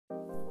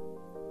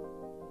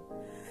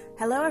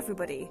Hello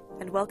everybody,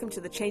 and welcome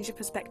to the Change of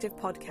Perspective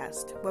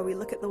podcast, where we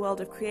look at the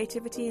world of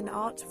creativity and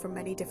art from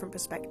many different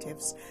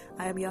perspectives.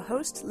 I am your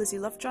host, Lizzie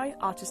Lovejoy,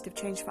 Artist of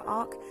Change for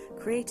ARC,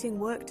 creating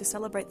work to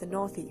celebrate the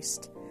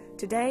Northeast.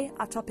 Today,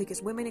 our topic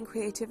is women in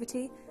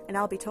creativity, and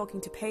I'll be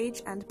talking to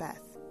Paige and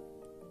Beth.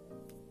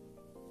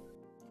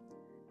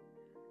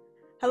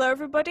 Hello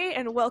everybody,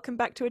 and welcome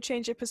back to A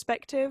Change of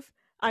Perspective.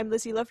 I'm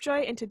Lizzie Lovejoy,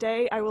 and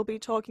today I will be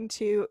talking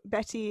to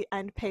Betty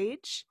and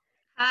Paige.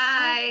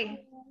 Hi.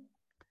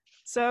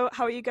 So,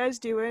 how are you guys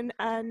doing?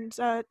 And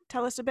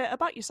tell us a bit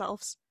about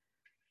yourselves.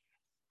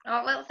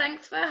 Oh, well,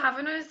 thanks for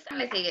having us,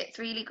 Lizzie. It's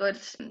really good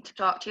to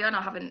talk to you, and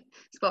I haven't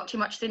spoke too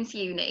much since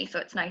uni, so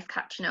it's nice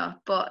catching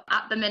up. But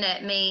at the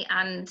minute, me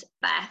and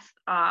Beth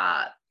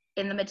are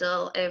in the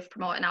middle of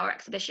promoting our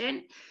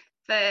exhibition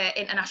for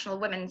International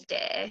Women's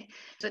Day.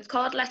 So it's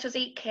called Let Us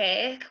Eat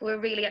Cake. We're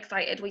really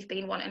excited. We've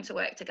been wanting to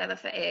work together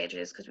for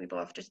ages because we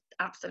both just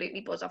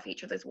absolutely buzz off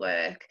each other's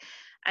work.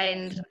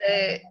 And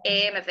the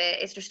aim of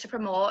it is just to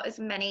promote as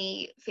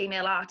many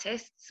female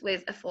artists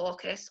with a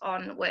focus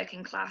on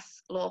working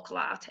class local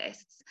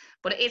artists,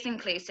 but it is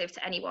inclusive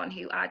to anyone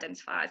who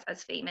identifies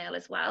as female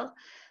as well.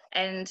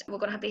 And we're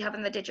going to be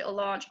having the digital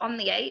launch on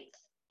the 8th.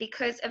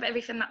 Because of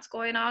everything that's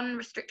going on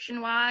restriction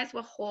wise,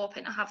 we're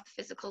hoping to have the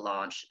physical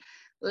launch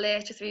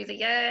later through the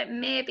year,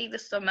 maybe the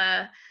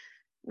summer.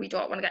 We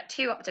don't want to get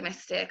too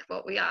optimistic,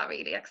 but we are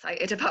really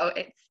excited about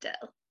it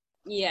still.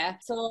 Yeah,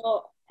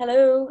 so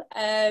hello,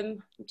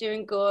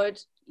 doing good.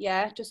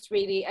 Yeah, just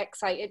really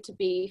excited to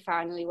be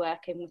finally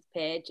working with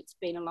Paige. It's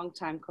been a long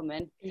time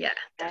coming. Yeah,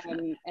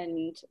 definitely.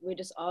 And we're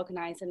just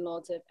organising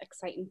loads of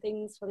exciting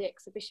things for the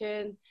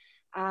exhibition,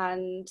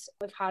 and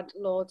we've had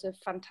loads of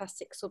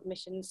fantastic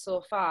submissions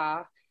so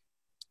far.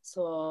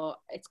 So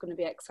it's going to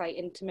be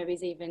exciting to maybe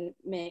even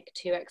make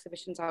 2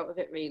 exhibitions out of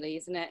it, really,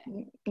 isn't it?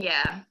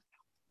 Yeah.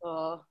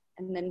 So,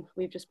 and then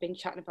we've just been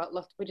chatting about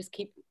lots. We just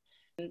keep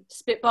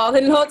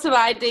spitballing lots of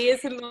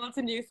ideas and lots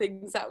of new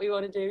things that we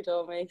want to do,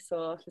 don't we?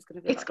 So it's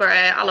going to be. It's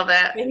great. I love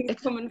it.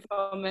 It's coming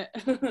from it.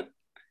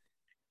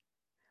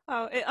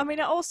 It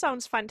all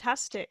sounds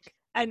fantastic,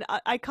 and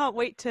I can't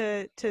wait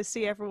to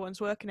see everyone's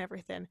work and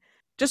everything.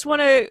 Just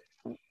want to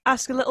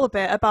ask a little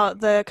bit about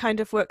the kind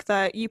of work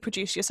that you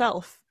produce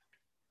yourself.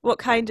 What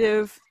kind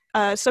of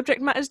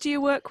subject matters do you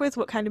work with?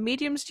 What kind of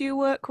mediums do you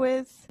work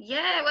with?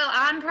 Yeah, well,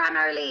 I'm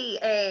primarily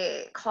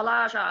a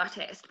collage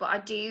artist, but I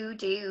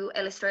do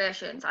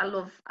illustrations.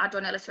 I've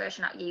done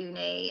illustration at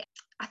uni.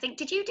 I think,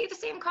 did you do the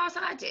same course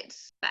I did,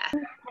 Beth?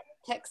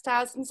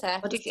 Textiles and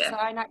surface did you?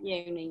 design at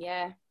uni,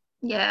 yeah.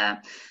 Yeah.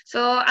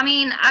 So, I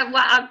mean,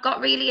 I got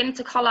really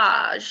into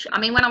collage. I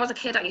mean, when I was a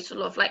kid, I used to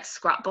love like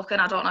scrapbooking.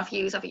 I don't know if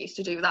you ever used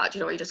to do that.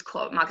 You know, you just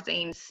cut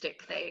magazines,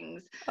 stick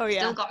things. Oh, yeah.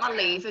 Still got my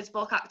Leavers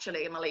book,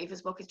 actually. And my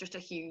Leavers book is just a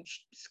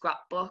huge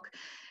scrapbook.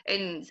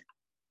 And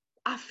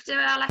after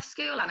I left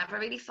school, I never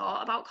really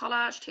thought about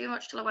collage too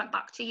much till I went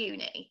back to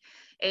uni.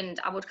 And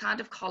I would kind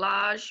of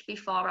collage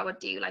before I would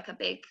do like a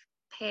big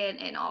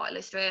painting or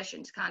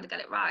illustration to kind of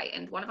get it right.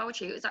 And one of our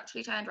tutors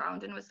actually turned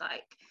around and was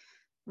like,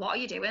 what are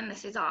you doing?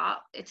 This is art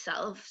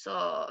itself.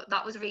 So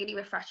that was really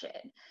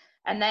refreshing.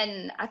 And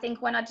then I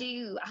think when I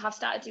have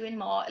started doing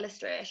more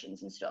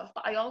illustrations and stuff,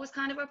 but I always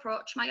kind of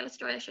approach my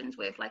illustrations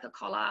with like a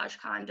collage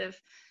kind of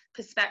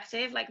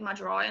perspective. Like my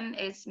drawing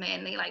is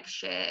mainly like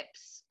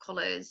shapes,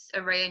 colours,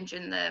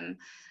 arranging them.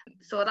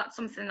 So that's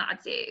something that I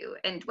do.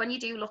 And when you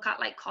do look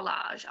at like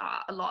collage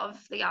art, a lot of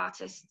the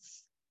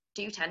artists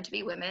do tend to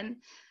be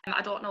women. And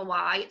I don't know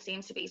why it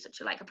seems to be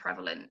such a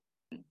prevalent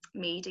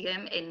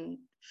medium in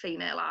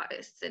female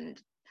artists,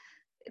 and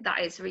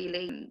that is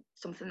really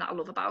something that I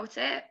love about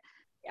it.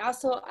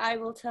 Also, I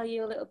will tell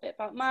you a little bit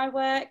about my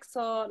work.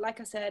 So,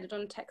 like I said, I've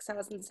done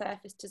textiles and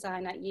surface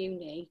design at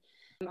uni.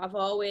 I've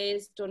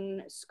always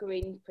done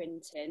screen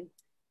printing,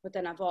 but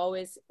then I've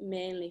always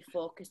mainly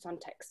focused on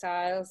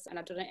textiles, and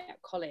I've done it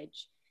at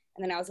college.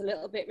 And then I was a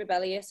little bit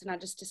rebellious, and I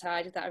just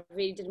decided that I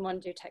really didn't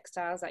want to do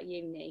textiles at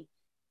uni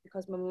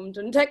because my mum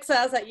done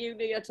textiles at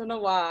uni. I don't know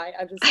why.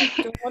 I just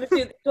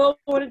don't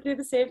want to do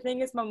the same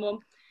thing as my mum.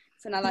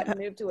 So then I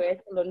moved away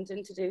to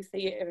London to do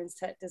theatre and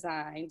set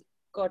design.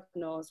 God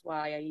knows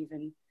why I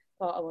even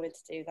thought I wanted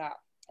to do that.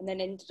 And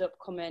then ended up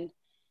coming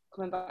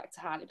back to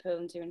Hartlepool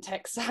and doing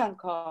textile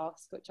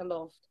course, which I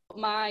loved.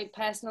 My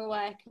personal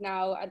work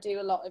now, I do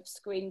a lot of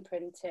screen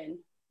printing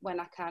when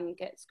I can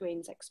get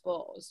screens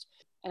exposed,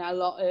 and I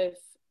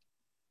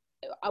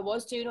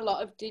was doing a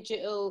lot of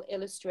digital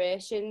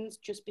illustrations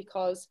just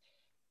because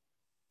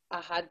I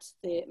had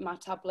my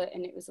tablet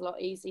and it was a lot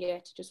easier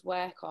to just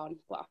work on.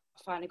 But I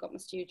finally got my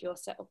studio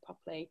set up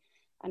properly,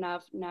 and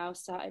I've now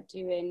started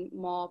doing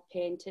more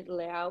painted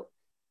layout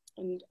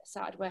and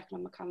started working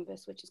on my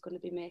canvas, which is going to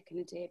be making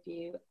a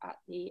debut at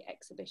the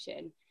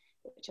exhibition,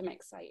 which I'm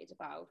excited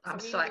about. I'm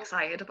so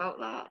excited about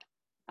that.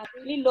 I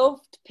really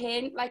loved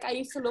paint. Like, I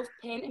used to love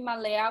painting my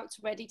layouts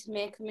ready to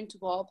make them into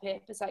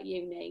wallpapers at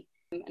uni.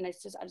 And I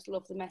just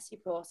love the messy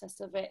process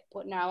of it.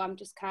 But now I'm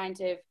just kind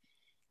of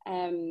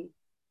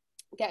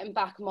getting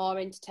back more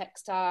into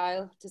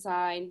textile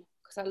design,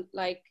 because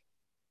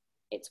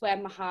it's where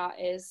my heart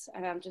is,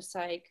 and I'm just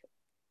like,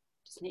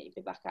 just need to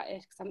be back at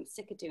it because I'm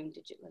sick of doing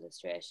digital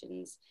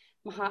illustrations.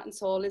 My heart and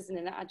soul isn't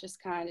in it. I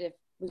just kind of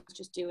was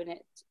just doing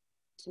it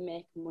to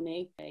make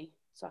money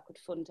so I could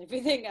fund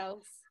everything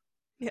else.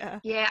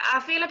 Yeah, I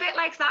feel a bit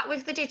like that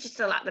with the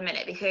digital at the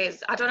minute,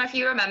 because I don't know if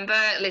you remember,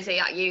 Lizzie,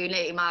 at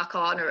uni, my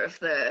corner of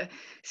the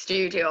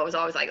studio was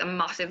always like a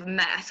massive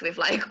mess with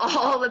like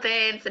all the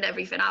paints and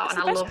everything out. It's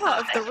and the I best love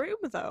part that. of the room,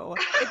 though.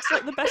 It's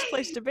like the best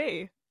place to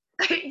be.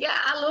 Yeah,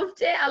 I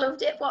loved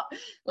it. But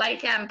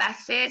like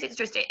Beth says,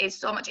 it is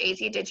so much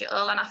easier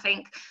digital, and I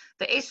think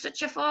there is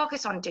such a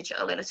focus on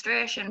digital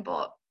illustration,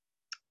 but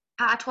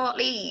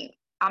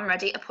I'm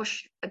ready to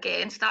push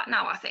against that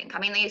now, I think. I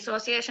mean, the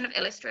Association of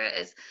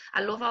Illustrators,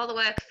 I love all the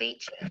work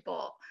featured,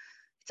 but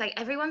it's like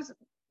everyone's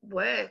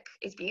work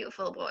is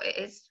beautiful, but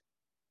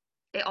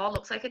it all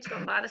looks like it's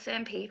done by the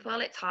same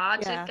people. It's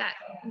hard to get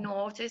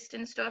noticed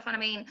and stuff. And I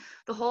mean,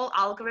 the whole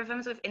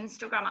algorithms with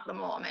Instagram at the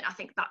moment, I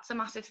think that's a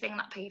massive thing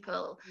that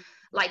people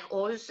like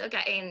us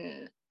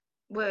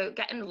we're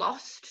getting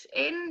lost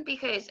in,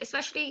 because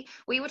especially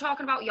we were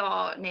talking about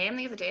your name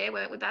the other day,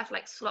 weren't we, Beth?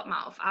 Like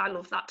Slutmouth. I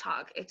love that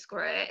tag. It's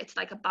great. It's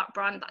like a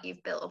brand that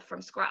you've built up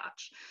from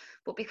scratch.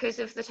 But because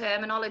of the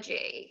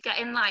terminology,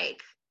 getting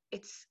like,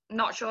 it's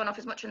not showing up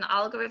as much in the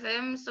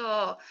algorithm.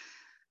 So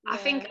I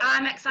think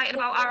I'm excited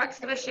about our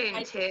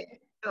exhibition to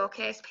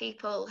showcase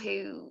people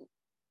who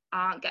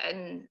aren't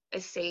getting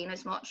as seen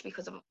as much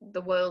because of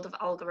the world of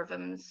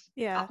algorithms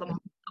at the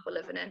moment that we're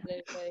living in.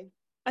 Absolutely.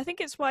 I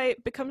think it's why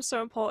it becomes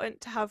so important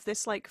to have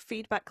this like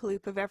feedback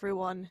loop of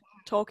everyone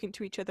talking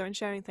to each other and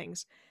sharing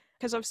things.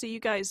 Because obviously you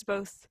guys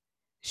both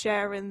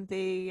share in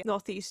the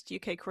Northeast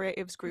UK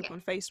Creatives group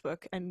on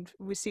Facebook, and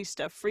we see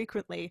stuff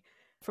frequently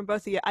from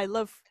both of you. I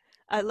love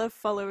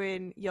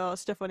following your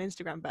stuff on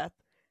Instagram, Beth.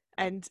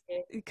 And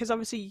because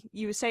obviously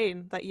you were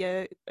saying that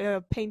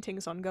your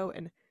painting's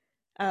ongoing,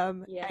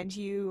 and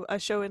you are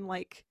showing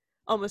like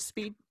almost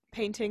speed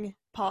painting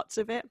parts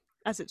of it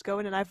as it's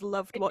going, and I've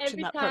loved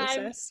watching that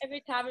process. Every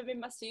time I'm in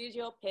my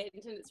studio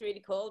painting and it's really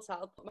cold, so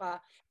I'll put my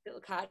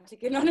little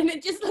cardigan on and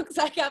it just looks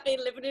like I've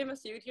been living in my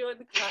studio in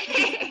the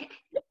cardigan,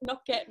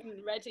 not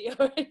getting ready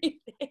or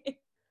anything.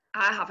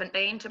 I haven't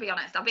been, to be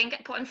honest. I've been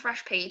putting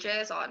fresh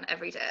pages on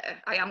every day.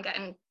 I am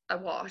getting a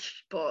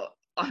wash, but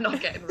I'm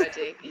not getting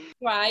ready.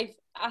 I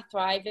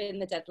thrive in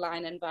the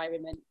deadline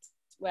environment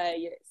where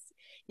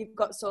you've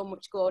got so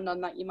much going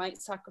on that you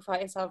might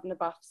sacrifice having a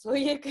bath so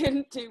you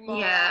can do more.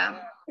 Yeah.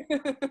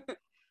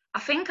 I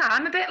think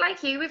I'm a bit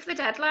like you with the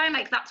deadline.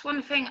 Like, that's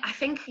one thing. I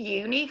think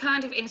uni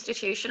kind of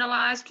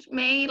institutionalized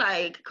me,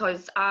 like,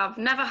 because I've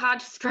never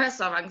had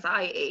stress or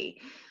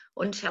anxiety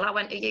until I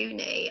went to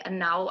uni, and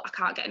now I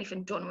can't get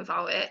anything done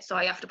without it. So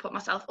I have to put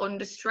myself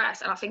under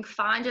stress. And I think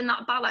finding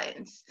that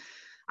balance,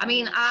 I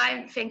mean,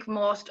 I think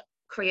most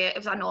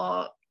creatives I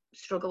know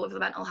struggle with the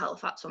mental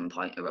health at some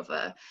point or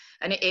other.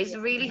 And it is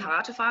really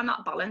hard to find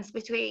that balance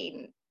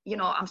between, you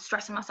know, I'm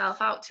stressing myself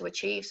out to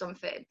achieve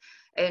something,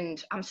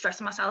 and I'm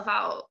stressing myself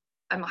out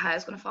and my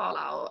hair's going to fall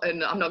out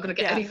and I'm not going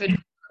to get anything.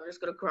 I'm just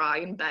going to cry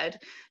in bed.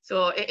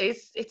 So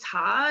it's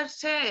hard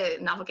to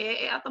navigate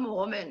it at the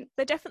moment.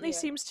 There definitely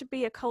seems to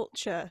be a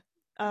culture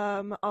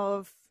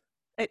of,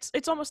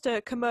 it's almost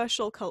a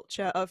commercial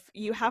culture of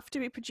you have to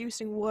be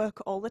producing work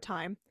all the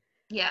time.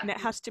 Yeah. And it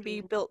has to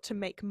be built to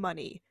make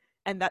money,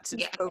 and that's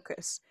its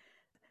focus.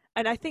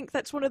 And I think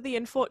that's one of the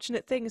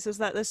unfortunate things, is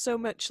that there's so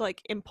much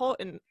like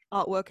important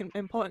artwork and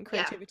important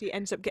creativity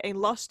ends up getting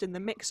lost in the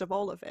mix of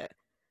all of it.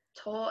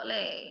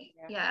 Totally.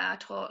 Yeah, I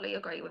totally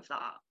agree with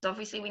that.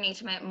 Obviously we need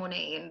to make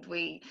money and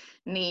we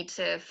need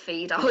to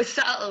feed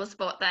ourselves,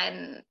 but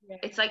then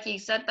it's like you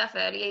said, Beth,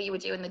 earlier, you were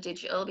doing the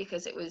digital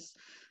because it was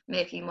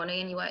making money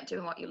and you weren't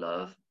doing what you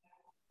love.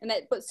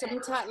 But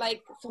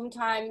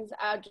sometimes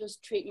I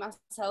just treat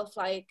myself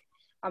like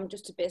I'm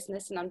just a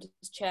business and I'm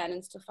just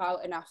churning stuff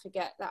out, and I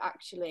forget that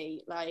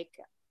actually, like,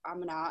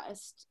 I'm an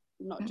artist,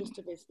 not just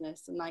a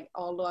business. And like,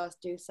 although I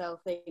do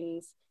sell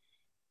things,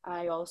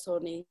 I also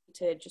need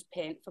to just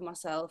paint for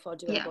myself or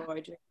do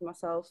embroidery for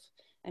myself.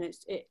 And it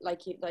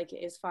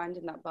is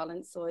finding that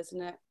balance, so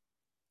isn't it?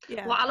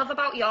 Yeah. What I love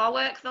about your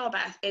work though,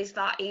 Beth, is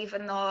that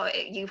even though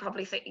you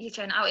probably think you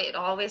turn out, it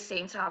always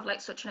seems to have like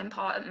such an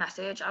important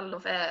message. I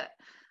love it.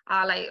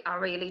 I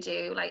really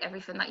do. Like,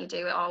 everything that you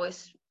do, it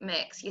always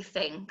makes you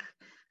think.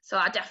 So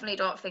I definitely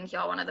don't think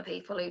you're one of the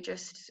people who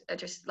are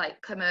just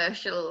like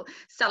commercial,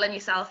 selling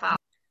yourself out.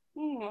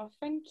 Oh,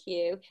 thank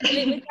you. And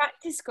it was at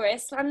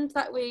Disgraceland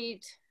that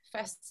we'd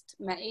first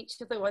met each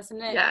other,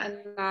 wasn't it? Yeah. And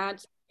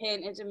I'd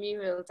painted a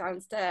mural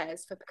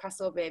downstairs for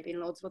Picasso Baby, and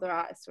loads of other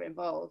artists were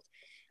involved.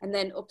 And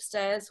then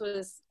upstairs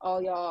was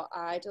all your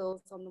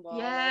idols on the wall.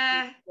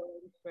 Yeah.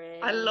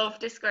 I love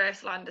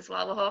Disgraceland as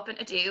well. We're hoping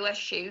to do a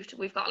shoot.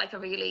 We've got like a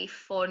really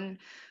fun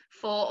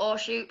photo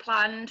shoot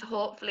planned.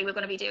 Hopefully we're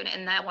going to be doing it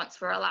in there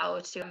once we're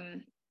allowed to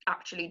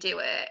actually do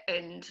it.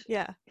 And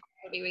it'll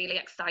be really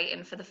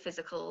exciting for the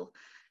physical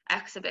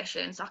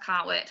exhibition. So I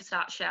can't wait to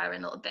start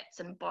sharing little bits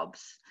and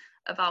bobs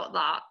about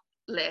that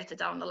later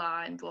down the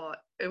line, but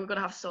we're going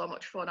to have so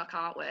much fun. I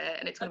can't wait.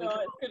 And it's going to be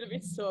it's going to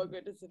be so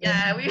good, isn't it?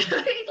 Yeah, we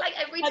like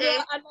every day.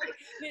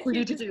 We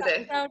need to do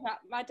this. Down at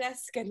my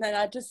desk, and then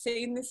I'd just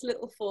seen this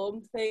little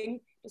foam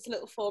thing, this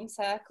little foam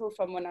circle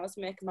from when I was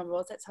making my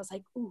rosettes. I was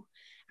like, ooh,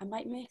 I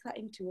might make that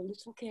into a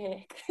little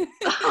cake.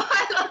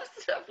 I love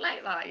stuff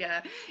like that.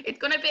 Yeah, it's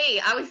gonna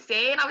be. I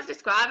was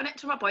describing it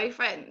to my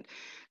boyfriend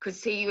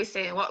because he was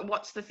saying,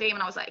 what's the theme?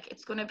 And I was like,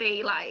 it's gonna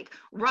be like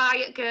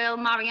Riot Girl,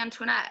 Marie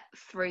Antoinette,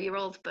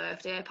 3-year-old's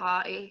birthday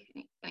party.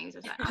 And he was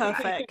just like,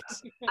 perfect.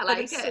 I like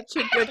that is it.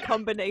 such a good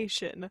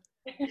combination.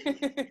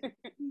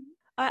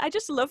 I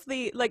just love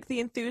the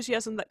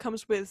enthusiasm that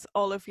comes with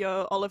all of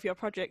your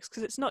projects,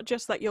 because it's not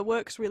just that your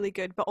work's really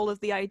good, but all of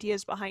the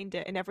ideas behind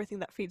it and everything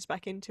that feeds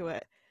back into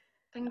it.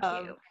 Thank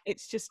you.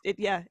 It's just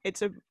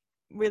it's a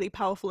really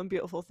powerful and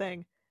beautiful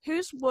thing.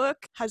 Whose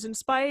work has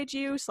inspired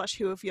you, /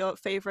 who have your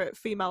favourite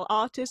female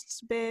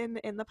artists been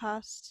in the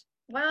past?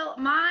 Well,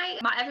 my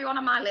everyone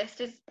on my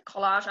list is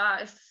collage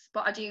artists,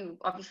 but I do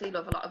obviously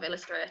love a lot of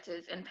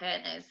illustrators and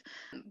painters.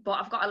 But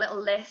I've got a little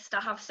list.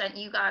 I have sent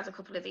you guys a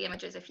couple of the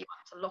images if you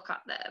want to look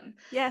at them.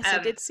 Yes, I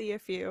did see a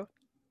few.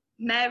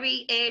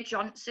 Mary A.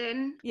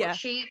 Johnson. Yeah.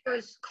 She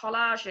does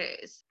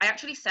collages. I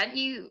actually sent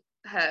you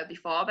her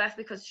before, Beth,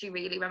 because she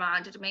really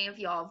reminded me of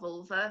your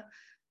vulva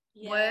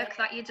work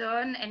that you've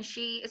done. And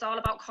she is all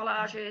about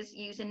collages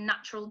using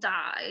natural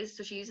dyes.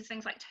 So she uses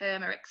things like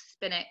turmeric,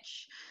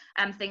 spinach,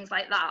 and things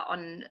like that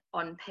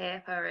on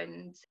paper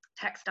and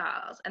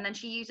textiles. And then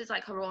she uses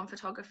like her own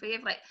photography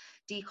of like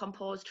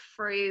decomposed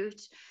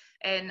fruit.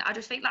 And I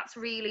just think that's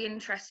really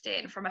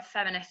interesting from a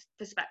feminist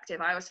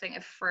perspective. I always think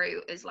of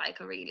fruit as like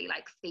a really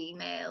like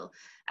female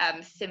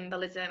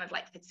symbolism of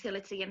like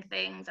fertility and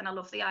things. And I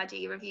love the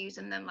idea of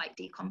using them like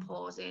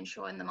decomposing,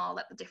 showing them all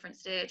at the different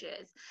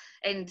stages.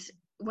 And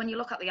when you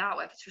look at the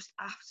artwork, it's just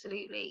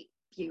absolutely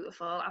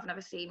beautiful. I've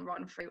never seen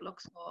rotten fruit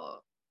look so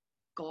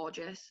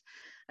gorgeous.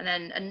 And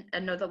then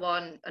another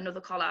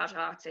collage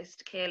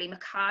artist, Kaylee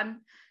McCann,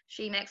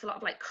 she makes a lot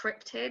of like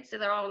cryptids, so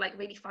they're all like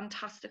really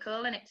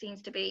fantastical, and it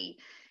seems to be,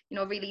 you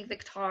know, really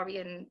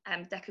Victorian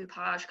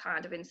decoupage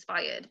kind of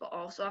inspired, but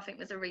also I think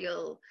there's a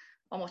real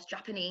almost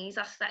Japanese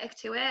aesthetic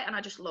to it, and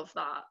I just love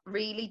that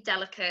really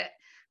delicate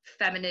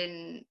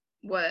feminine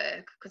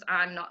work, because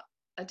I'm not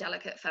a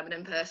delicate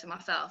feminine person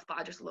myself, but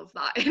I just love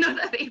that in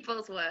other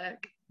people's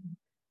work.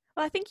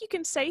 Well, I think you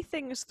can say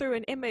things through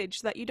an image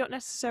that you don't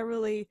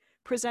necessarily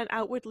present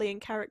outwardly in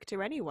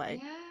character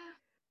anyway.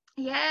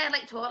 Yeah,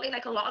 like totally.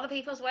 Like a lot of the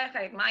people's work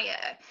I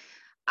admire,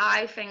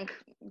 I think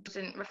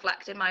doesn't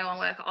reflect in my own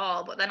work at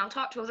all. But then I'll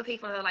talk to other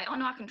people and they're like, oh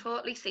no, I can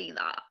totally see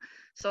that.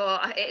 So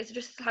it's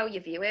just how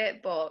you view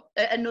it. But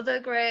another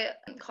great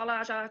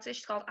collage artist,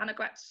 she's called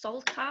Annegret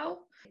Soltau.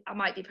 I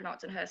might be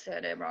pronouncing her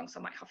surname wrong, so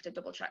I might have to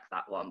double check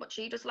that one. But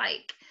she does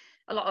like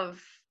a lot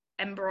of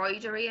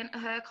embroidery into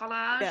her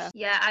collage.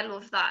 Yeah, I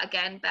love that.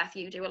 Again, Beth,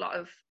 you do a lot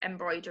of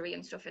embroidery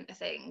and stuff into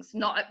things.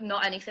 Not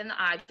anything that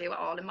I do at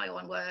all in my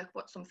own work,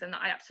 but something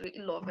that I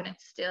absolutely love, and it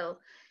still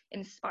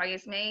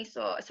inspires me.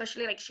 So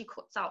especially like she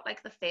cuts out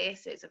like the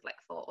faces of like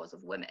photos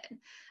of women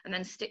and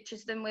then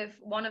stitches them with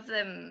one of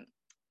them.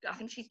 I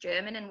think she's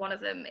German, and one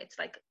of them it's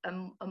like a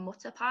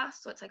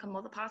Mutterpass, so it's like a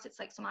mother pass. It's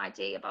like some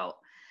idea about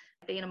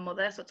being a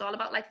mother. So it's all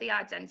about like the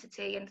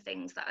identity and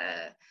things that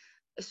are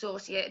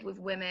associated with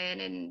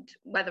women, and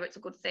whether it's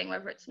a good thing,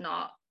 whether it's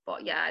not.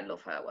 But yeah, I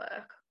love her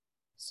work.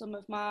 Some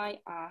of my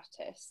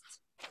artists,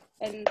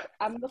 and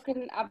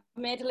I've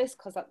made a list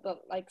because that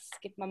like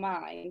skipped my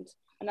mind,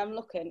 and I'm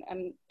looking,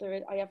 and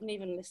I haven't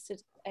even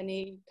listed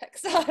any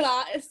textile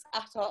artists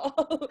at all.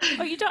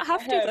 Oh, you don't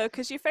have to though,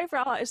 because your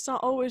favourite artists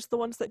aren't always the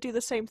ones that do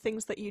the same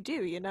things that you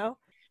do, you know?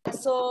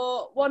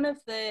 So one of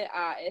the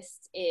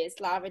artists is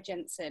Lara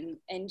Jensen,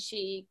 and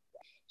she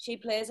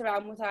plays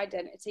around with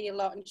identity a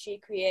lot, and she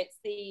creates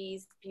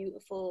these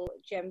beautiful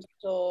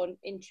gemstone,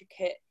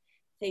 intricate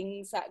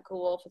things that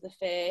go over the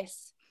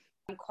face.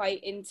 I'm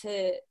quite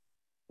into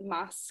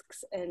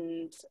masks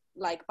and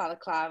like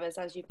balaclavas,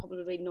 as you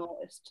probably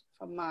noticed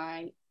from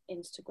my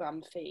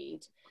Instagram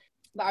feed.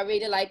 But I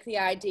really like the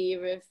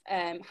idea of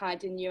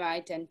hiding your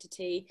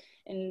identity,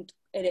 and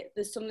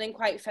there's something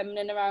quite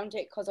feminine around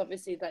it, because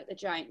obviously like the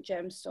giant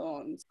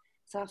gemstones.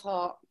 So I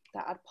thought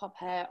that I'd pop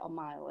her on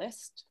my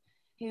list.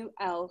 Who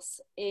else?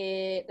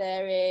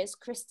 There is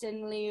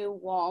Kristen Liu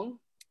Wong,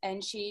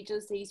 and she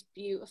does these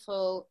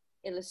beautiful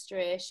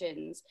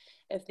illustrations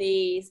of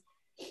these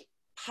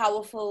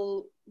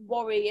powerful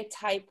warrior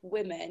type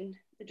women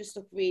that just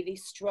look really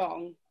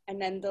strong,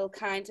 and then they'll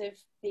kind of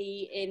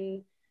be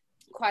in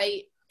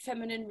quite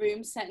feminine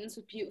room settings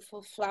with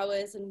beautiful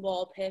flowers and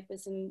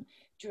wallpapers and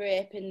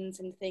drapings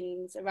and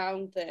things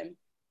around them,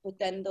 but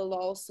then they'll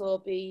also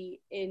be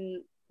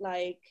in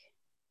like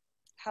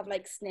have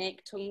like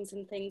snake tongues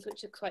and things,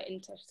 which are quite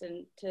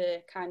interesting to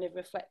kind of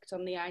reflect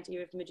on the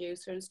idea of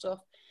Medusa and stuff.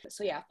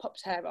 So yeah, I've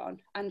popped her on,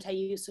 and her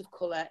use of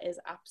colour is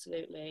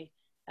absolutely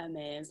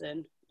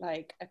amazing.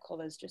 Like her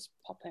colours just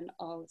popping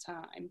all the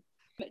time.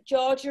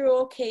 Georgia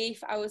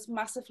O'Keeffe, I was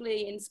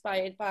massively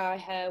inspired by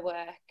her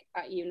work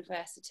at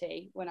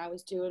university when I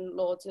was doing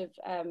loads of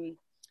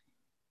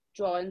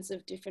drawings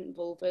of different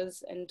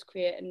vulvas and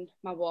creating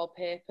my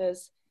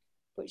wallpapers.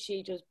 But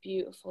she does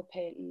beautiful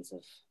paintings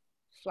of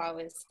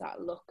flowers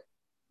that look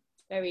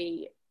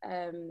very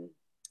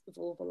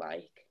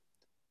vulva-like.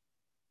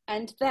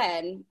 And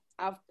then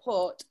I've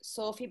put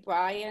Sophie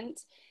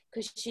Bryant,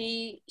 because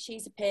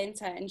she's a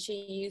painter and she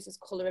uses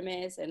colour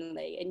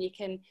amazingly, and you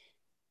can,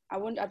 I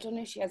don't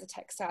know if she has a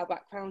textile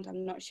background,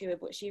 I'm not sure,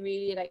 but she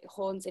really like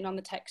hones in on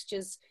the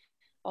textures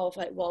of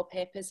like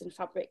wallpapers and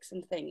fabrics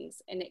and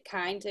things, and it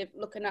kind of,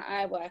 looking at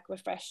her work,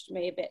 refreshed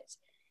me a bit,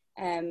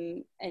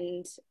 and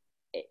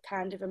it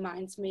kind of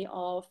reminds me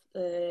of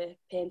the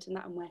painting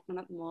that I'm working on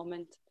at the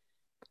moment.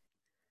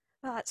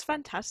 Oh, that's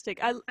fantastic.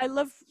 I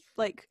love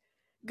like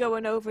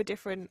going over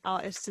different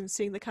artists and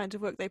seeing the kind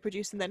of work they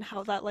produce and then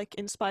how that like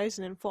inspires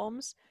and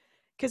informs,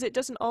 because it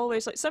doesn't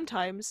always, like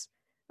sometimes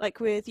like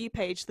with you,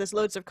 Paige, there's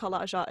loads of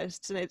collage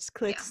artists and it's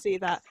clear to see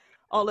that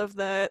all of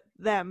all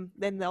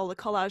the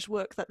collage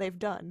work that they've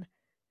done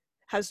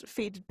has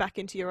feeded back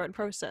into your own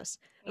process.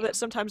 But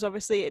sometimes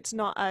obviously it's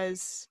not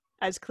as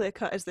clear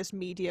cut as this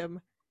medium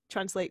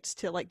translates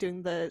to like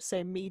doing the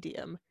same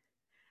medium.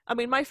 I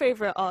mean, my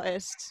favorite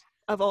artist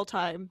of all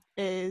time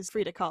is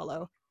Frida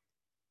Kahlo.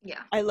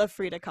 Yeah. I love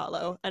Frida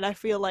Kahlo, and I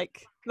feel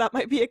like that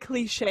might be a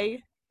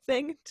cliche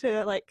thing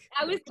to like.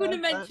 I was going to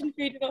mention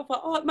Frida, but I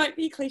thought, oh, it might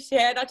be cliche,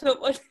 and I don't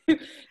want to.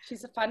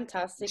 She's a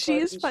fantastic. She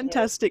is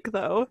fantastic,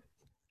 though.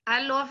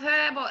 I love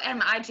her, but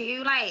I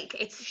do like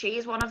she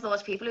is one of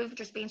those people who've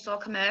just been so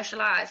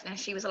commercialized, and if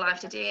she was alive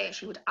today,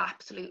 she would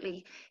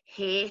absolutely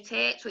hate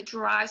it. So it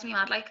drives me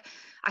mad. Like,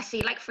 I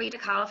see like Frida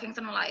Kahlo things,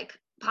 and I'm like,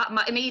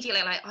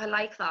 immediately like, oh, I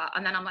like that,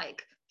 and then I'm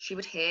like, she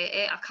would hate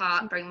it. I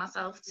can't bring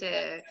myself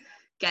to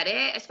get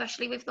it,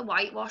 especially with the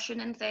whitewashing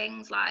and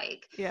things,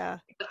 like, yeah,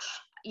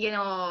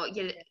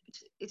 which,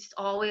 it's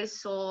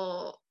always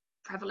so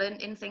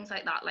prevalent in things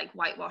like that, like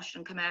whitewashed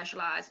and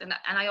commercialized, and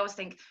I always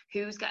think,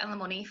 who's getting the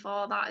money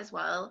for that as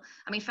well?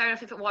 I mean, fair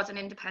enough, if it was an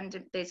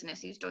independent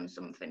business who's done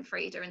something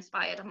Frida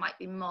inspired, I might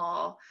be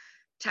more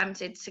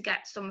tempted to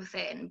get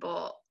something,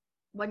 but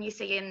when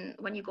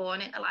you're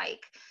going into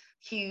like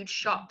huge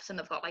shops and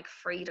they've got like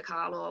Frida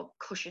Kahlo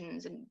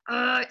cushions, and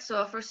it's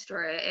so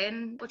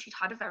frustrating. But she'd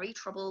had a very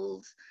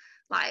troubled,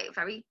 like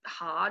very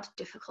hard,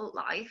 difficult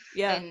life,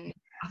 and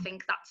I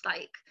think that's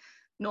like,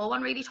 no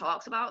one really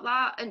talks about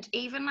that. And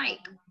even like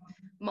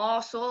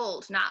more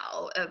sold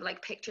now of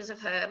like pictures of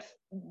her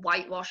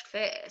whitewashed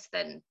face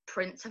than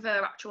prints of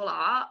her actual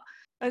art.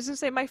 I was gonna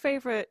say my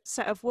favorite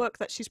set of work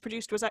that she's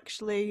produced was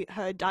actually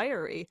her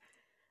diary,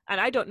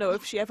 and I don't know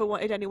if she ever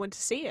wanted anyone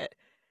to see it.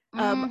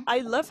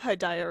 I love her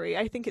diary.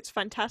 I think it's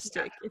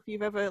fantastic if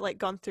you've ever like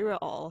gone through it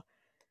all.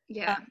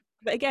 Yeah.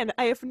 But again,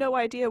 I have no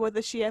idea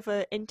whether she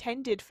ever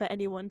intended for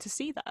anyone to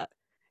see that.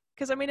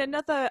 Because I mean,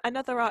 another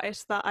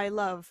artist that I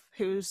love,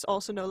 who's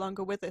also no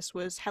longer with us,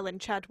 was Helen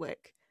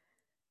Chadwick,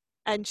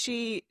 and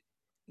she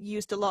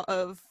used a lot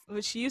of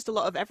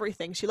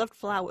everything. She loved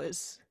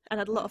flowers and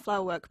had a lot of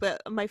flower work.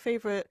 But my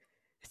favorite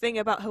thing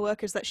about her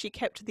work is that she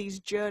kept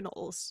these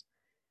journals.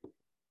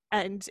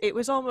 And it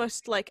was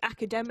almost like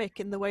academic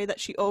in the way that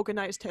she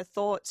organized her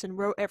thoughts and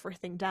wrote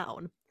everything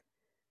down.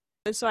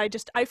 And so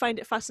I find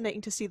it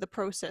fascinating to see the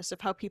process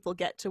of how people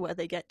get to where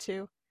they get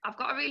to. I've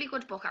got a really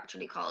good book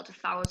actually called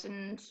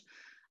 1,000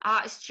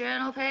 Artist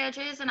Journal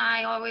Pages, and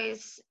I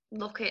always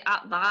look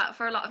at that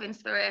for a lot of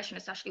inspiration,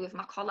 especially with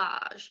my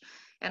collage.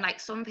 And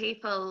like some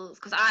people,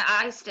 because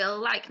I still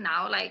like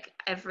now, like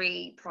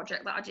every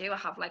project that I do, I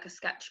have like a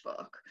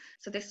sketchbook.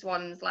 So this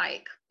one's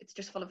like, it's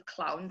just full of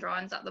clown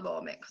drawings at the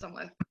moment because I'm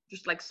like,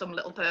 just like some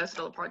little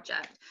personal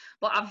project.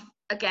 But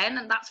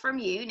and that's from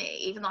uni,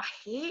 even though I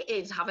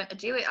hated having to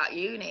do it at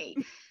uni.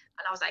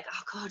 And I was like,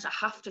 oh God, I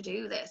have to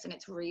do this. And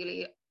it's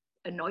really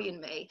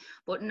annoying me.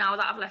 But now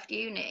that I've left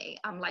uni,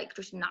 I'm like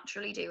just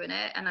naturally doing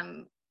it. And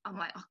I'm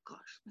like, oh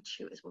gosh, my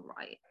tutors were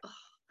right. Ugh.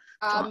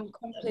 I'm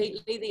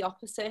completely the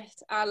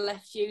opposite. I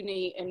left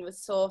uni and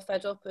was so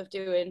fed up of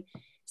doing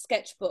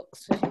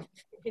sketchbooks for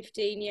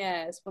 15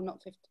 years, well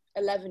not 15,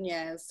 11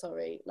 years,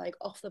 sorry, like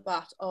off the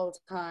bat all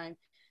the time,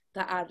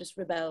 that I just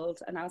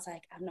rebelled, and I was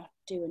like, I'm not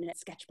doing a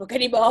sketchbook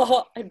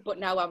anymore. But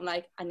now I'm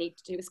like, I need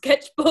to do a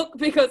sketchbook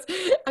because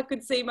I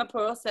could see my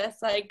process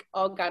like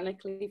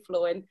organically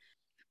flowing.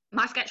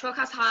 My sketchbook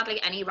has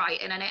hardly any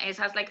writing in it. It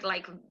has like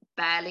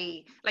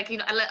barely, like, you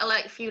know,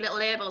 a few little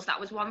labels. That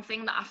was one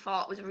thing that I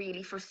thought was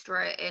really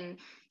frustrating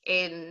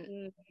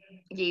in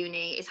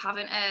uni, is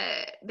having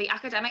the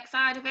academic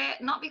side of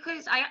it. Not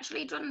because I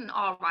actually done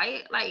all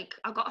right. Like,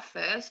 I got a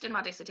first in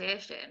my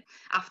dissertation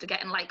after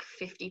getting like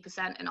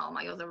 50% in all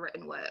my other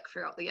written work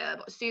throughout the year.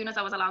 But as soon as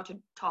I was allowed to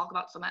talk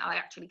about something I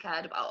actually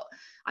cared about,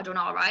 I done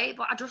all right.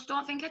 But I just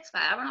don't think it's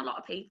fair on a lot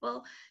of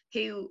people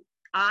who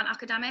aren't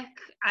academic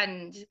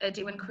and are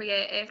doing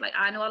creative. Like,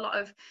 I know a lot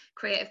of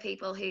creative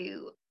people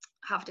who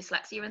have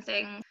dyslexia and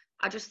things.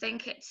 I just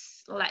think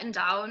it's letting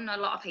down a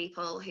lot of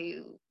people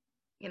who,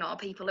 you know,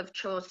 people have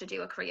chose to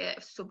do a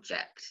creative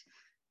subject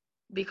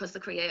because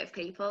they're creative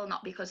people,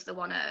 not because they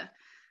want to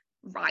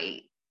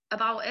write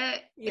about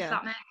it, if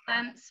that makes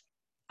sense.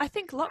 I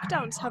think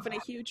lockdown's having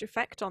a huge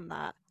effect on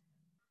that,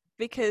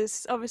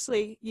 because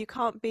obviously you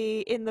can't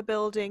be in the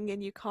building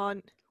and you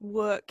can't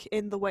work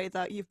in the way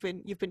that you've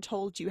been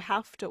told you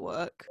have to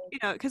work. You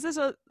know, because there's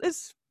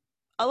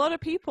a lot of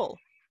people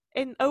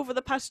in over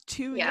the past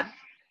 2 years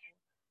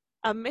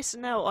are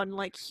missing out on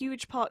like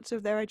huge parts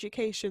of their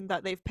education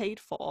that they've paid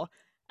for.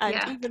 And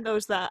even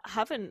those that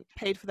haven't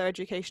paid for their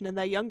education and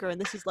they're younger,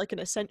 and this is like an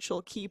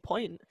essential key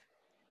point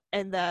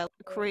in their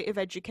creative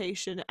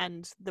education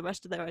and the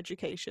rest of their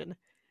education,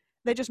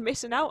 they're just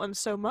missing out on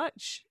so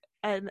much.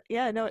 And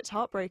yeah, no, it's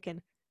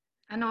heartbreaking.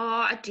 I know,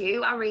 I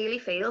do. I really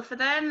feel for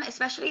them,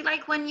 especially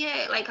like when you,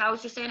 like I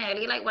was just saying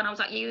earlier, like when I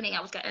was at uni,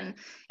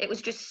 it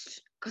was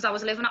just because I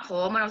was living at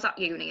home when I was at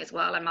uni as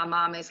well. And my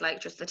mum is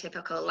like just the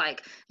typical,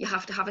 like, you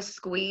have to have a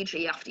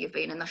squeegee after you've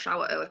been in the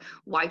shower to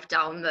wipe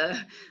down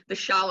the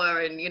shower,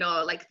 and, you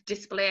know, like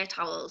display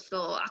towels.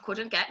 So I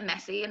couldn't get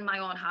messy in my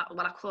own house.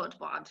 Well, I could,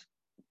 but I'd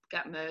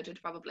get murdered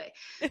probably.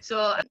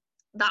 So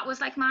that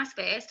was like my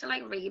space to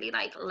like really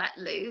like let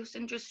loose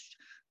and just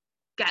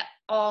get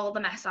all the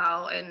mess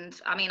out. And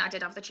I mean, I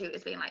did have the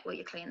tutors being like, will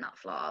you clean that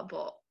floor?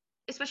 But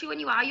especially when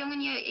you are young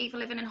and you're either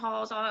living in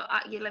halls or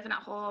you're living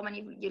at home and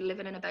you're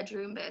living in a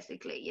bedroom,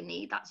 basically, you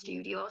need that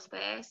studio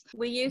space.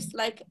 We used,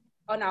 like,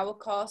 on our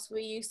course,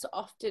 we used to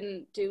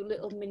often do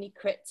little mini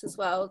crits as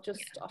well,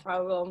 just off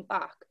our own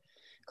back,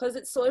 because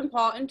it's so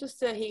important just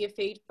to hear your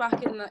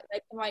feedback. And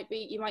like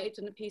you might have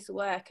done a piece of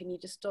work and you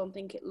just don't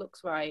think it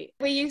looks right.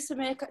 We used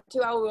to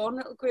do our own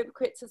little group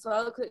crits as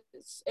well, because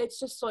it's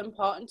just so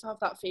important to have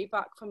that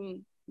feedback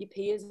from your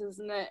peers,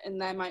 isn't it?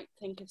 And they might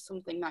think of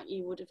something that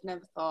you would have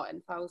never thought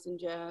in 1,000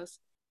 years.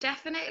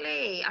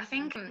 Definitely. I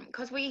think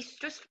because we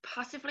just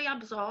passively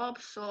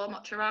absorb so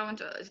much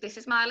around us. This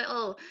is my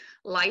little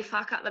life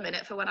hack at the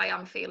minute for when I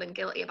am feeling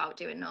guilty about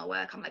doing no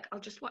work. I'm like, I'll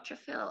just watch a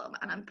film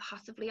and I'm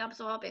passively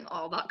absorbing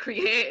all that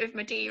creative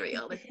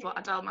material. This is what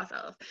I tell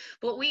myself.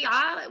 But we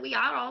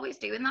are always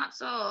doing that.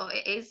 So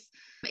it is,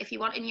 if you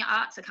want in your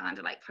art to kind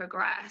of like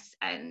progress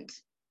and,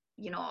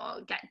 you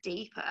know, get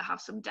deeper,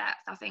 have some depth,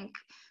 I think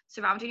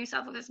surrounding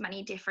yourself with as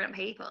many different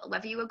people,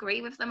 whether you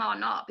agree with them or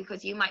not,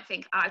 because you might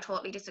think, I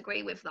totally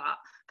disagree with that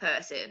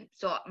person,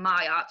 so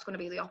my art's going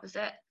to be the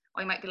opposite.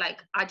 Or you might be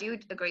like, I do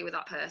agree with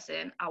that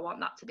person, I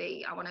want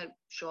to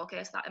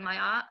showcase that in my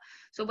art.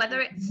 So whether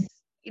it's,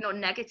 you know,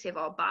 negative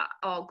or bad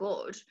or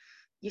good,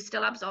 you're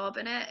still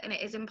absorbing it, and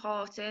it is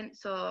important.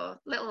 So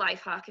little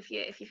life hack, if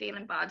you're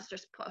feeling bad,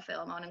 just put a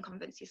film on and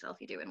convince yourself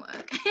you're doing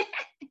work.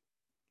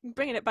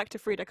 Bringing it back to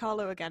Frida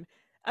Kahlo again,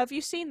 have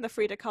you seen the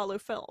Frida Kahlo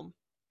film?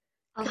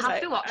 I'll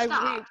have to watch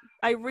that.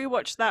 I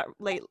rewatched that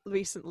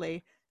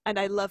recently, and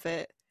I love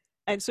it.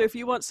 And so if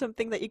you want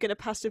something that you're going to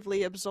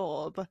passively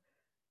absorb,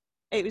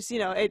 it was, you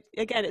know,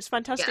 it's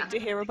fantastic to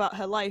hear about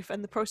her life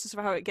and the process of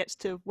how it gets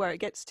to where it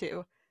gets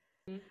to.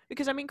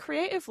 Because, I mean,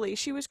 creatively,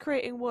 she was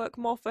creating work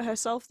more for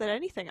herself than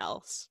anything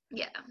else.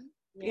 Yeah.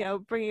 You know,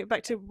 bringing it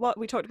back to what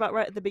we talked about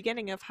right at the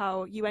beginning of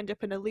how you end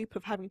up in a loop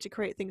of having to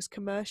create things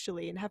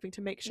commercially and having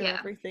to make sure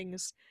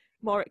everything's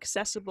more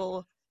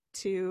accessible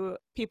to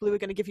people who are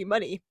going to give you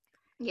money.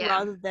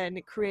 Rather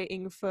than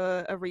creating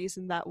for a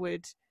reason that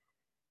would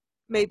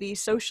maybe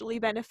socially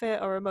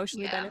benefit or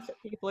emotionally benefit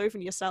people, or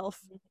even yourself.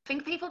 I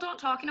think people don't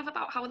talk enough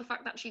about how the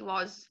fact that she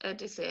was a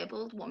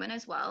disabled woman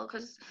as well,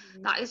 because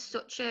that is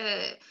such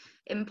a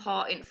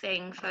important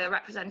thing for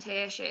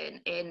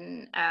representation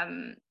in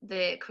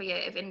the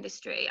creative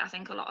industry. I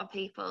think a lot of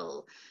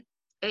people,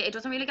 it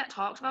doesn't really get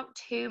talked about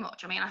too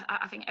much. I mean,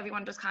 I think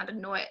everyone does kind of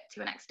know it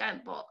to an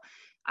extent, but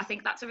I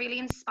think that's a really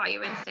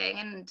inspiring thing.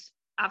 And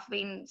I've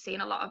been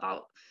seeing a lot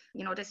about,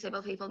 you know,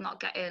 disabled people not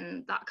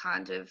getting that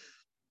kind of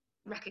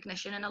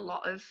recognition in a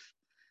lot of,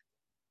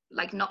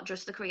 like, not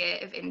just the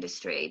creative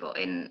industry, but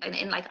in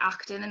like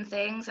acting and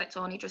things. It's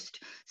only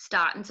just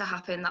starting to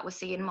happen that we're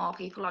seeing more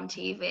people on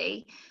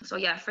TV. So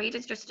yeah,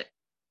 Frida's just,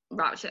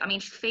 I mean,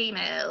 she's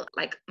female,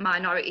 like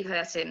minority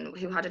person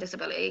who had a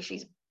disability.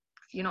 She's,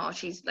 you know,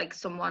 she's like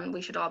someone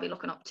we should all be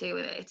looking up to.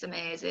 It's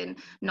amazing,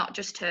 not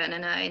just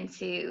turning her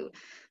into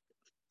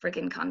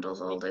friggin' candle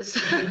holders.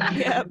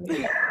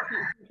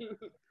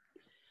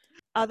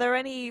 Are there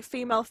any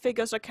female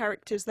figures or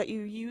characters that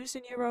you use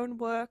in your own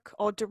work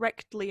or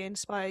directly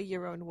inspire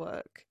your own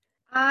work?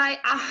 I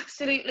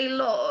absolutely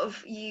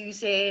love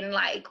using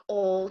like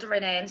old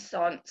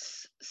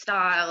Renaissance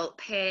style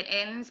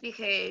paintings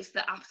because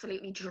they're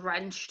absolutely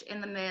drenched in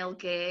the male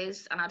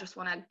gaze, and I just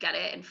want to get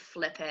it and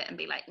flip it and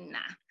be like, nah,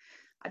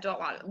 I don't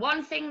want it.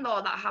 One thing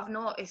though that I have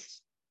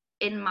noticed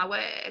in my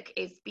work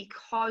is,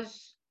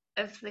 because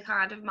of the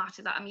kind of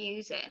matter that I'm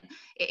using,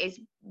 it is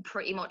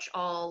pretty much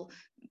all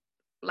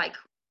like,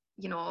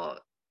 you know,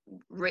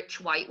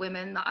 rich white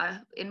women that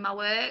are in my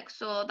work.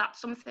 So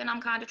that's something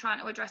I'm kind of trying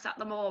to address at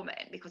the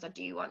moment, because I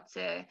do want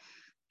to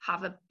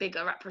have a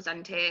bigger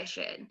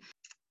representation.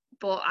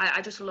 But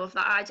I just love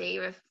that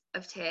idea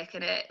of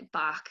taking it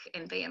back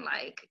and being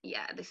like,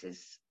 yeah, this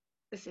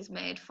is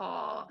made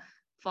for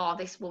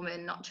this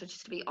woman, not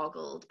just to be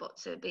ogled, but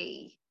to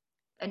be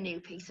a new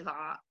piece of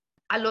art.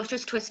 I love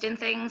just twisting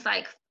things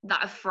like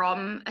that are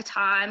from a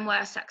time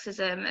where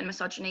sexism and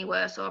misogyny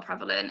were so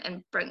prevalent,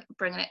 and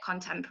bringing it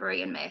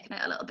contemporary and making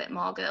it a little bit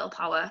more girl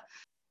power.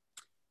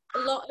 A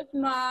lot of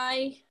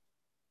my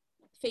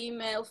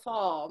female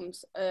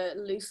forms are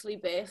loosely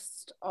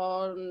based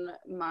on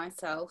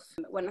myself.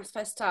 When I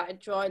first started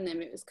drawing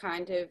them, it was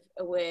kind of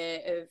a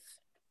way of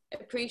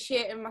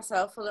appreciating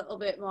myself a little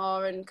bit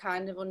more and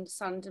kind of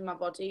understanding my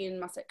body and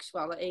my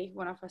sexuality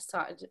when I first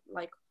started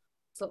like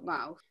slut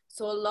mouth.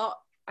 So a lot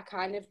I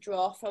kind of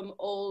draw from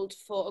old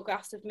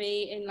photographs of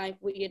me in like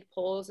weird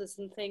poses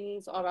and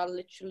things, or I'll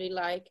literally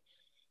like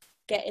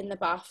get in the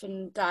bath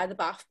and dye the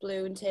bath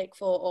blue and take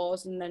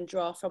photos and then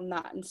draw from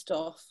that and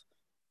stuff,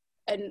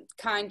 and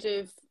kind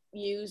of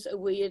use a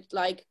weird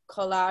like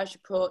collage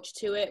approach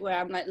to it where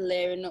I'm like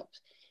layering up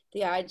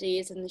the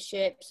ideas and the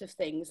shapes of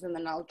things, and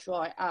then I'll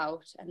draw it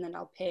out and then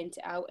I'll paint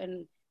it out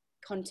and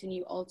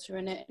continue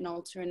altering it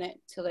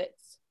till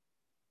it's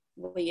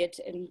weird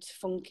and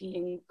funky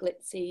and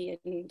glitzy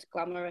and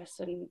glamorous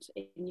and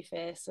in your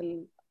face,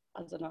 and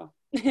I don't know.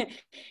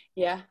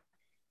 Yeah.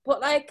 But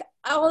like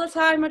all the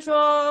time I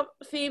draw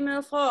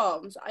female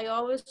forms, I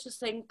always just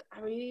think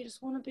I really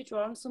just want to be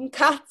drawing some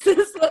cats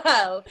as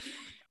well,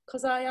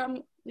 because I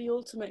am the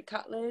ultimate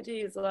cat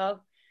lady as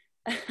well.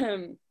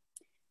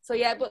 So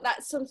yeah, but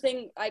that's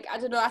something like, I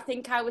don't know, I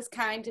think I was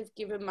kind of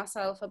giving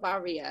myself a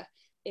barrier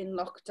in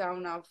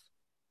lockdown. I've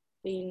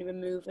been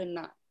removing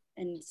that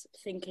and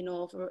thinking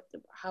over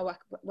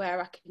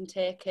where I can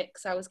take it,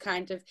 because I was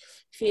kind of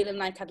feeling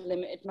like I'd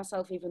limited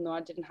myself, even though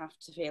I didn't have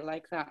to feel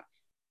like that.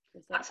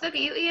 That's the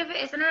beauty of it,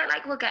 isn't it?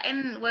 Like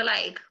we're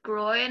like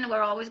growing,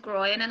 we're always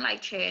growing and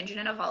like changing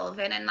and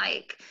evolving, and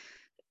like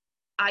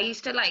I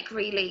used to like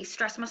really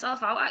stress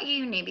myself out at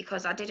uni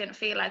because I didn't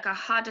feel like I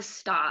had a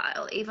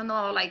style, even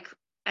though like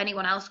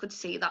anyone else could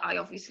see that I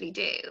obviously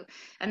do.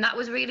 And that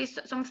was really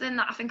something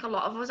that I think a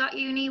lot of us at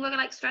uni were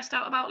like stressed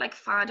out about, like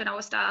finding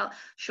our style,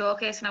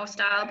 showcasing our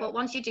style. But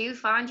once you do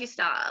find your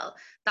style,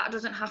 that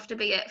doesn't have to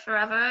be it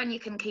forever, and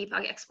you can keep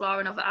like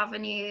exploring other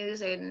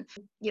avenues and,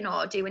 you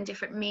know, doing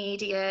different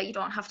media. You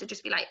don't have to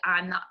just be like,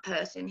 I'm that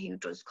person who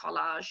does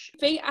collage.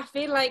 I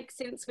feel like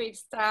since we've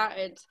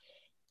started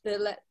the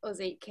Let Us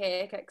Eat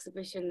Cake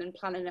exhibition and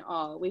planning it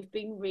all, we've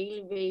been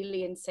really,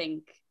 really in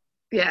sync.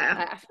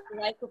 Yeah. I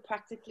feel like we're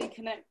practically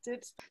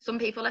connected. Some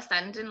people are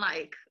sending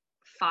like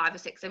 5 or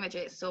 6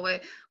 images, so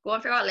we're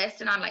going through our list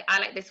and I'm like, I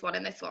like this one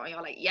and this one, and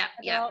you're like, yeah.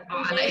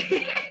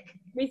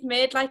 We've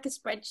made like a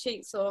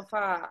spreadsheet so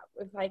far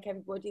with like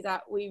everybody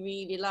that we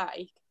really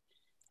like,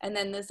 and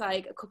then there's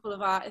like a couple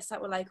of artists that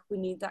were like, we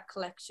need that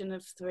collection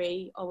of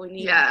 3, or we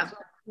need that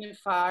collection of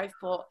 5,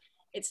 but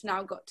it's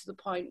now got to the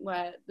point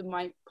where they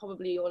might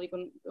probably only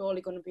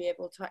going to be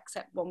able to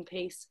accept one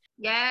piece.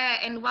 Yeah,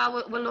 and while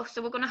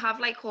we're going to have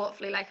like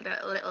hopefully like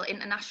a little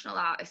international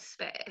artist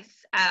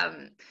space.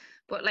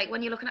 But like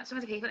when you're looking at some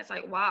of the people, it's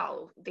like,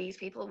 wow, these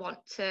people want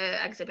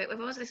to exhibit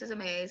with us. This is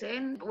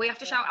amazing. We have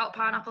to shout out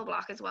Pineapple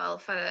Black as well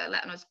for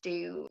letting us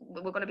do.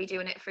 We're going to be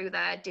doing it through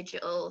their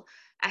digital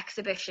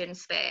exhibition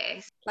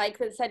space. Like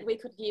they said, we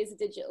could use a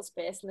digital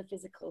space and a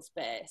physical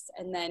space,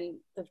 and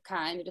then they've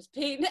kind of just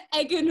been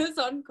egging us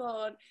on,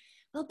 going,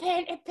 we'll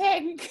paint it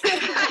pink.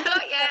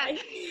 Yeah.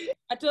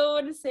 I don't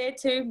want to say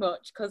too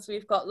much because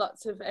we've got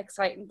lots of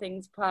exciting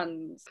things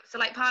planned. So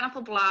like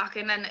Pineapple Black,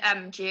 and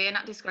then Jane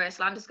at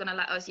Disgraceland is going to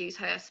let us use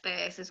her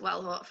space as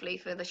well, hopefully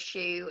for the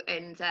shoot,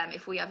 and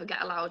if we ever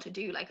get allowed to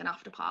do like an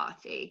after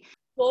party.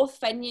 Both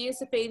venues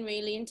have been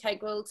really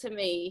integral to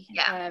me.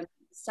 Yeah.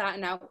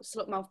 Starting out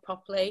Slutmouth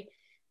properly,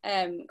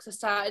 because I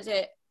started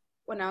it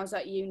when I was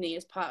at uni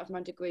as part of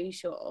my degree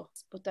show,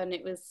 but then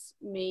it was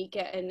me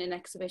getting an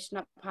exhibition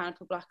at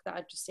Pineapple Black that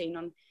I'd just seen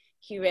on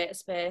Curator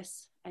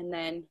Space, and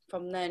then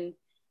from then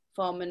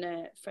forming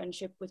a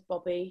friendship with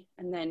Bobby,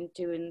 and then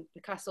doing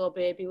Picasso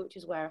Baby, which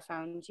is where I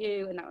found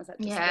you, and that was at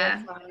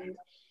Disgraceland.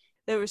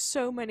 There were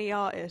so many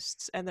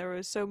artists and there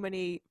were so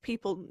many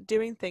people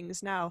doing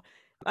things now.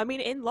 I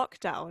mean, in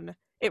lockdown,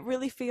 it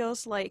really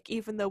feels like,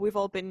 even though we've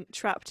all been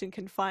trapped and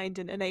confined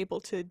and unable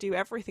to do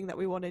everything that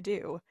we want to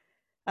do,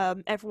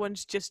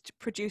 everyone's just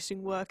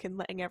producing work and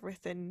letting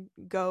everything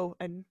go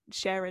and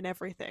sharing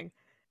everything.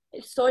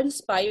 It's so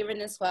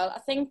inspiring as well. I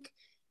think,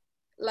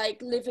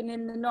 like, living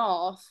in the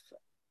north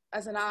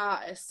as an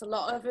artist, a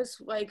lot of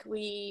us, like,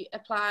 we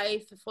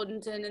apply for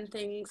funding and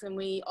things and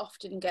we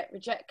often get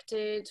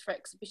rejected for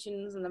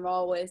exhibitions, and they're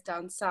always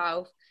down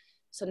south.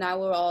 So now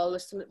we were all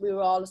just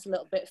a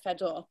little bit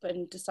fed up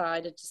and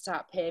decided to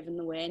start paving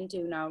the way and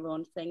doing our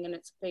own thing, and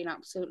it's been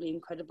absolutely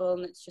incredible,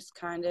 and it's just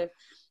kind of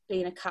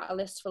been a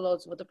catalyst for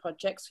loads of other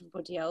projects for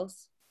everybody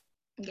else.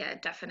 Yeah,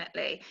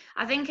 definitely.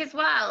 I think as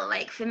well,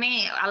 like for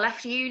me, I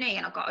left uni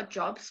and I got a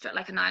job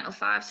like a 9 to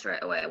 5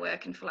 straight away,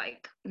 working for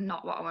like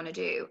not what I want to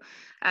do,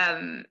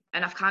 and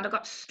I've kind of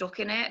got stuck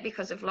in it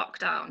because of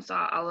lockdown. So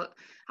I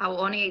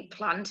only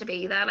planned to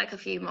be there like a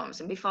few months,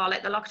 and before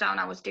like the lockdown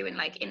I was doing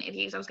like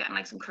interviews. I was getting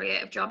like some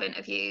creative job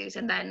interviews,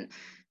 and then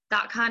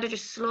that kind of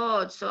just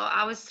slowed. So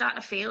I was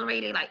starting to feel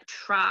really like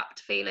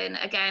trapped, feeling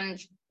again,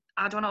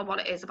 I don't know what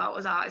it is about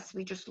us artists.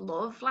 We just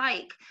love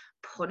like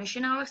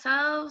punishing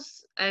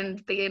ourselves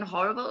and being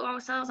horrible to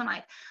ourselves. I'm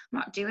like, I'm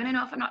not doing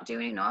enough.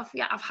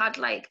 Yeah, I've had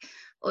like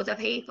other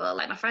people,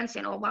 like my friends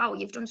saying, oh wow,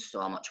 you've done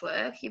so much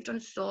work.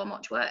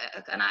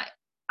 And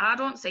I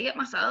don't see it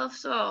myself.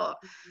 So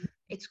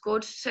it's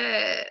good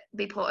to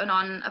be putting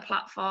on a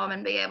platform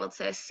and be able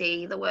to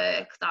see the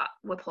work that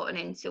we're putting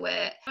into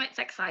it. It's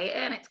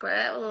exciting, it's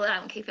great. We'll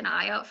keep an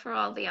eye out for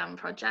all the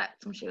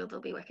projects. I'm sure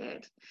they'll be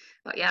wicked.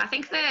 But yeah, I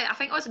think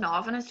us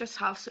Northerners just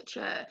have such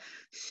a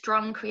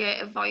strong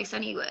creative voice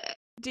anyway.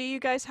 Do you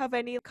guys have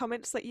any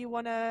comments that you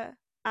want to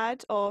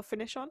add or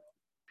finish on?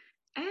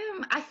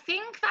 I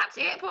think that's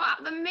it, but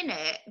at the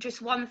minute,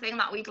 just one thing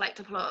that we'd like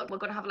to plug, we're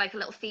going to have like a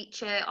little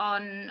feature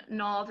on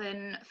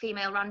Northern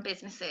female-run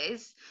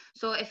businesses.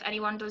 So if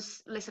anyone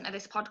does listen to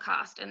this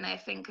podcast and they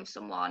think of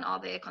someone or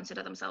they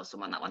consider themselves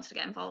someone that wants to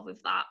get involved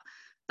with that,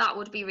 that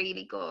would be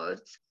really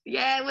good.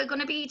 Yeah, we're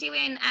going to be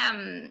doing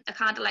a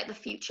kind of like the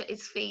Future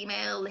is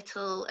Female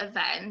little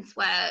event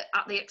where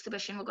at the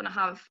exhibition we're going to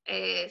have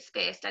a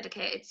space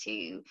dedicated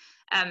to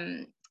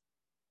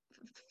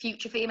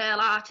future female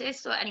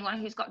artists, or anyone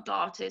who's got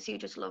daughters who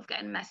just love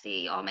getting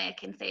messy or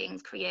making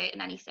things,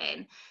 creating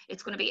anything.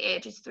 It's going to be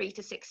ages 3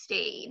 to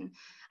 16,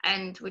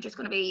 and we're just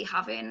going to be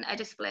having a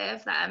display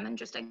of them and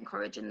just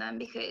encouraging them,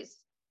 because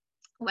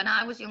when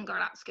I was younger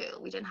at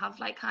school, we didn't have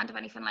like kind of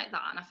anything like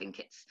that, and I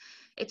think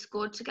it's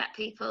good to get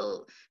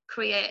people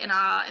creating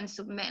art and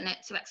submitting it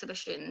to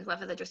exhibitions,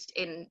 whether they're just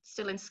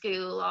still in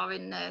school or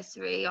in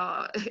nursery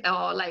or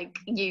like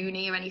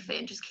uni or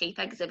anything. Just keep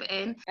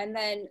exhibiting. And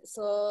then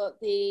so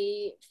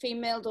the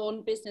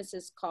female-owned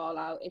businesses call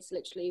out, it's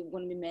literally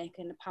going to be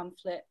making a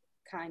pamphlet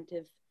kind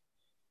of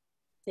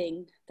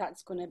thing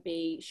that's going to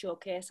be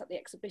showcased at the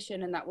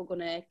exhibition, and that we're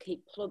going to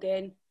keep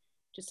plugging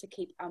just to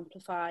keep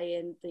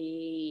amplifying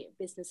the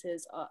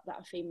businesses that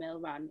are female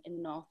run in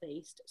the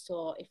Northeast.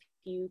 So if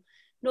you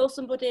know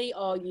somebody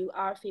or you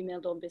are a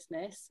female-owned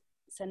business,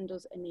 send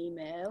us an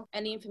email.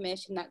 Any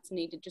information that's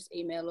needed, just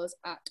email us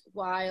at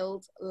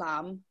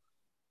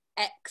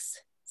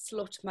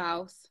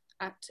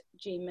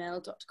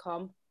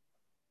wildlamxslutmouth@gmail.com.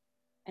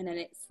 And then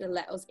it's the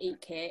Let Us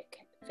Eat Cake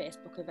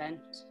Facebook event.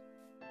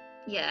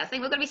 Yeah, I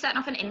think we're going to be setting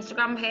up an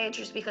Instagram page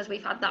just because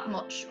we've had that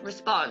much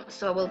response.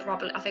 So I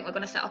think we're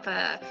going to set up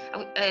an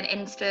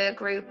Insta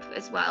group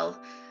as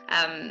well.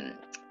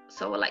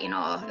 So we'll let you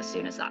know as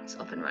soon as that's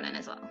up and running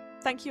as well.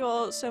 Thank you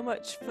all so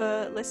much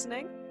for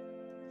listening.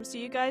 We'll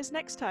see you guys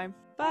next time.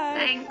 Bye.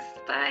 Thanks.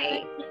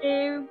 Bye. Thank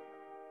you.